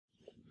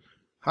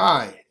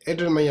Hi,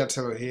 Adrian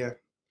Manyathelo here.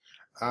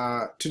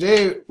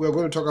 Today we're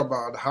going to talk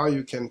about how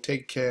you can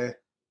take care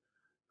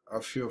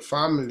of your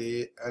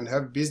family and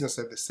have business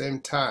at the same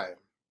time.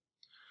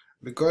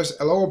 Because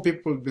a lot of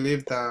people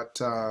believe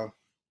that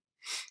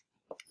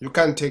you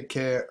can't take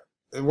care,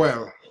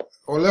 well,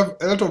 a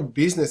lot of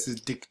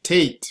businesses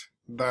dictate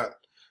that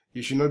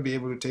you should not be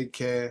able to take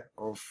care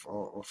of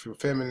your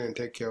family and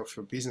take care of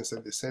your business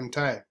at the same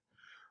time.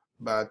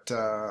 But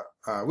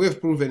we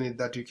have proven it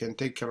that you can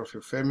take care of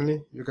your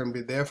family, you can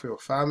be there for your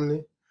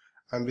family,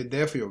 and be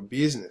there for your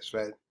business,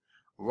 right?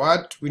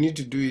 What we need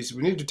to do is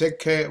we need to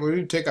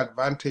take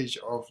advantage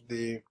of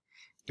the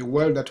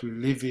world that we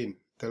live in,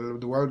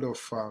 the world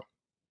of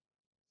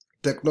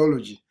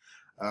technology,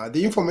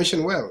 the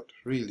information world,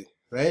 really,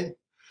 right?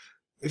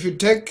 If you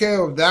take care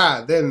of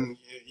that, then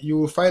you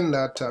will find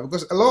that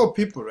because a lot of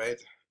people, right,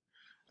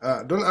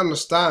 don't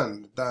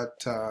understand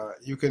that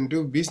you can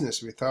do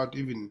business without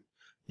even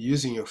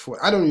using your phone.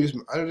 I don't use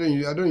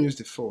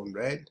the phone,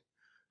 right,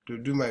 to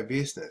do my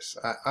business.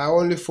 I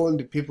only phone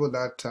the people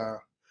that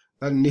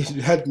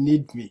that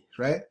need me,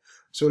 right?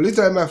 So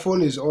literally my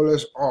phone is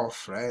always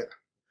off, right?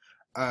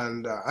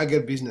 And I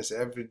get business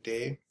every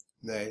day,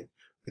 right?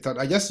 Without,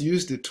 I just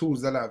use the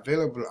tools that are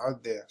available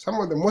out there.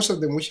 Most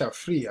of them which are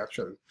free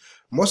actually.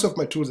 Most of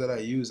my tools that I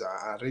use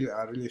are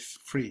really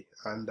free.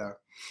 And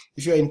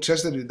if you're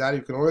interested in that,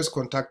 you can always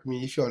contact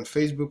me. If you're on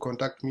Facebook,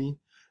 contact me.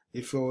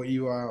 If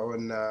you are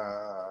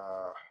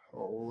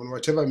on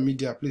whatever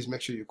media, please make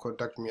sure you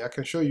contact me. I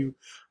can show you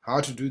how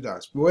to do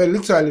that. Well,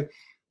 literally,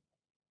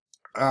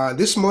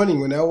 this morning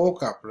when I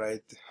woke up,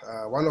 right,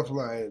 one of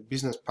my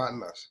business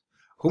partners,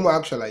 whom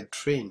actually I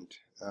trained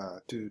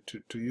to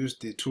use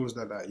the tools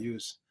that I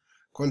use,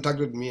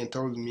 contacted me and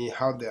told me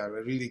how they are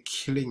really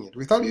killing it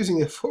without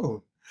using a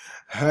phone,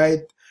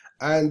 right?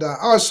 And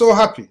I was so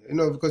happy, you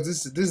know, because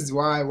this is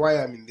why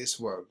I'm in this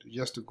world,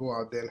 just to go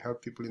out there and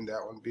help people in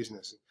their own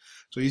business.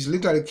 So he's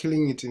literally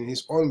killing it in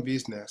his own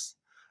business,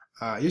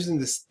 using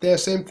the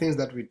same things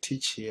that we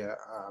teach here,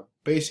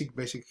 basic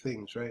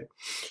things, right?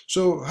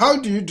 So how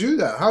do you do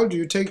that? How do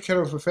you take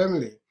care of a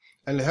family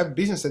and have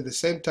business at the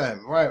same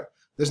time? Well,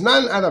 there's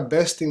none other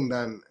best thing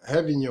than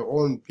having your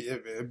own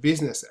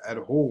business at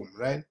home,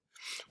 right?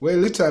 Well,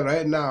 literally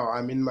right now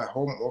I'm in my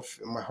home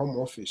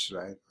office,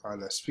 right,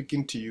 and I'm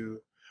speaking to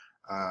you,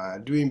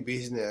 doing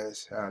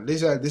business.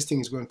 This thing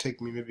is going to take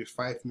me maybe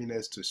 5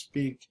 minutes to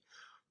speak,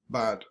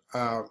 but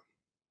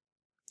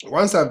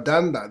once I've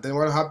done that, then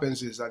what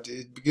happens is that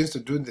it begins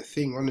to do the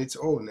thing on its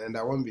own and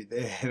I won't be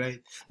there,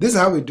 right? This is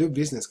how we do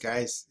business,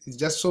 guys. It's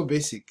just so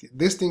basic.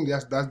 This thing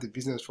just does the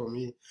business for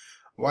me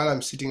while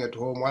I'm sitting at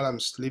home, while I'm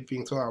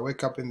sleeping. So I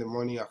wake up in the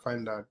morning, I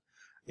find that,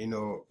 you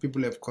know,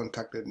 people have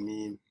contacted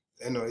me.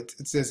 You know,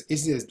 it's as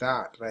easy as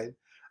that, right?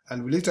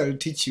 And we literally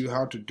teach you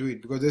how to do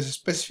it because there's a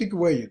specific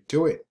way you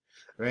do it,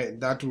 right?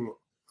 That will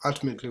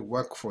ultimately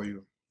work for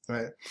you,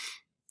 right?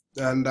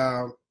 And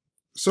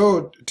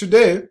so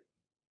today,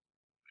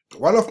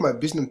 one of my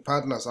business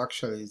partners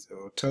actually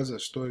tells a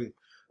story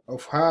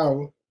of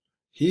how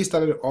he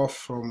started off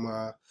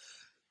from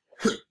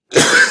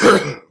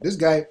this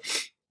guy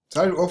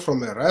started off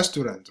from a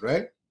restaurant,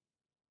 right?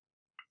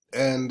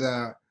 And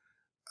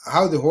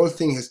how the whole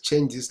thing has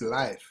changed his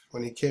life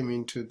when he came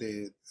into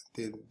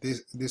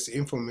this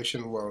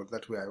information world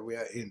that we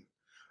are in.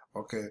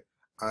 Okay,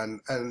 and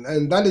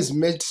that is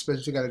made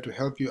specifically to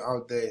help you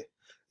out there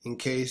in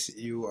case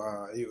you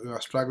are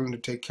struggling to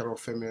take care of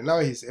family. Now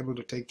he's able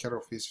to take care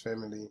of his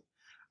family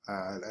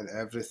and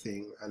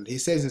everything, and he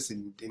says this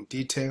in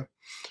detail.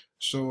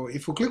 So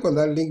if you click on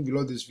that link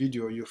below this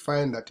video, you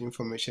find that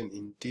information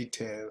in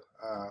detail.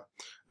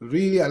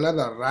 Really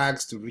another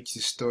rags to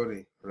riches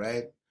story,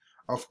 right,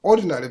 of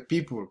ordinary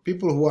people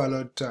who are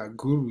not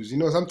gurus. You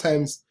know,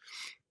 sometimes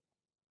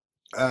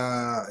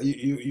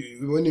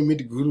when you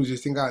meet gurus, you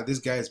think, this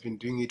guy has been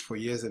doing it for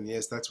years and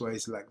years, that's why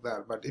he's like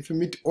that. But if you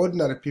meet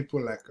ordinary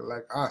people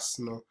like us,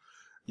 you know,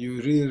 you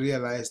really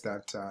realize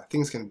that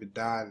things can be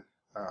done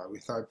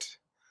without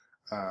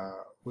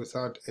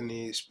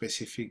any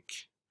specific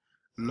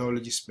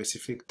knowledge,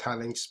 specific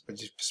talent,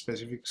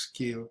 specific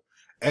skill.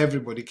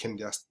 Everybody can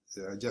just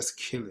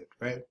kill it,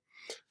 right?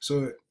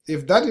 So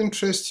if that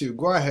interests you,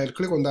 go ahead,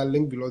 click on that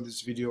link below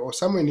this video or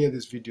somewhere near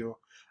this video.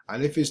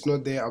 And if it's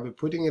not there, I'll be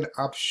putting it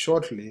up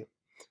shortly.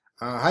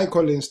 Hi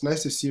Collins,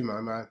 nice to see you,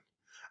 my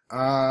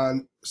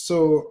man.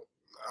 So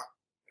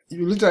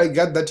you literally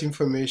got that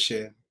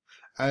information,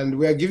 and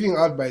we are giving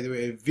out, by the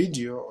way, a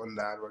video on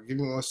that. We're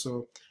giving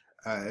also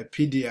a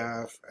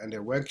PDF and a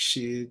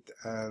worksheet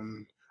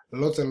and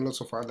lots and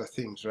lots of other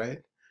things,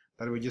 right,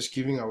 that we're just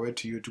giving away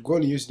to you to go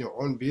and use in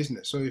your own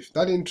business. So if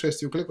that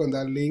interests you, click on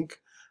that link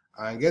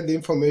and get the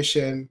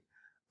information,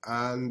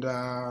 and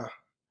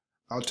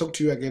I'll talk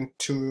to you again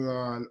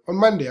on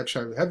Monday.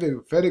 Actually, have a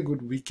very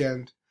good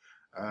weekend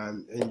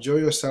and enjoy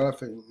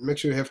yourself, and make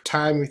sure you have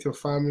time with your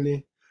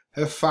family,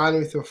 have fun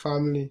with your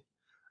family,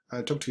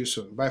 and talk to you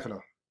soon. Bye for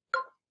now.